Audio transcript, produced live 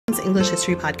English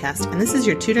History Podcast, and this is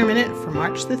your Tudor Minute for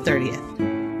March the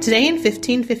 30th. Today in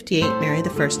 1558, Mary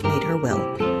I made her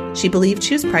will. She believed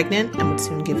she was pregnant and would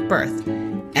soon give birth.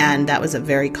 And that was a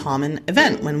very common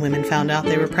event. When women found out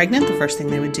they were pregnant, the first thing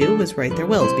they would do was write their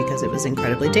wills because it was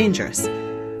incredibly dangerous.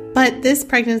 But this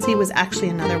pregnancy was actually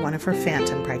another one of her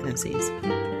phantom pregnancies.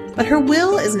 But her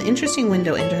will is an interesting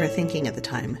window into her thinking at the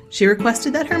time. She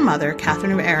requested that her mother,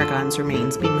 Catherine of Aragon's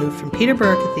remains be moved from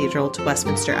Peterborough Cathedral to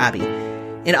Westminster Abbey.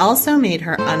 It also made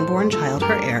her unborn child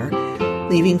her heir,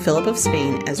 leaving Philip of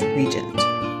Spain as regent.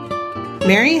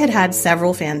 Mary had had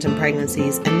several phantom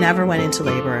pregnancies and never went into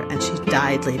labor, and she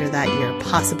died later that year,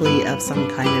 possibly of some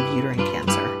kind of uterine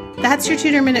cancer. That's your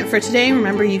Tudor Minute for today.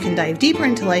 Remember, you can dive deeper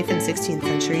into life in 16th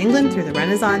century England through the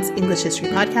Renaissance English History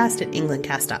Podcast at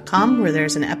englandcast.com, where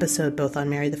there's an episode both on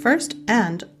Mary I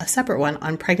and a separate one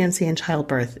on pregnancy and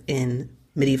childbirth in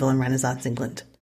medieval and Renaissance England.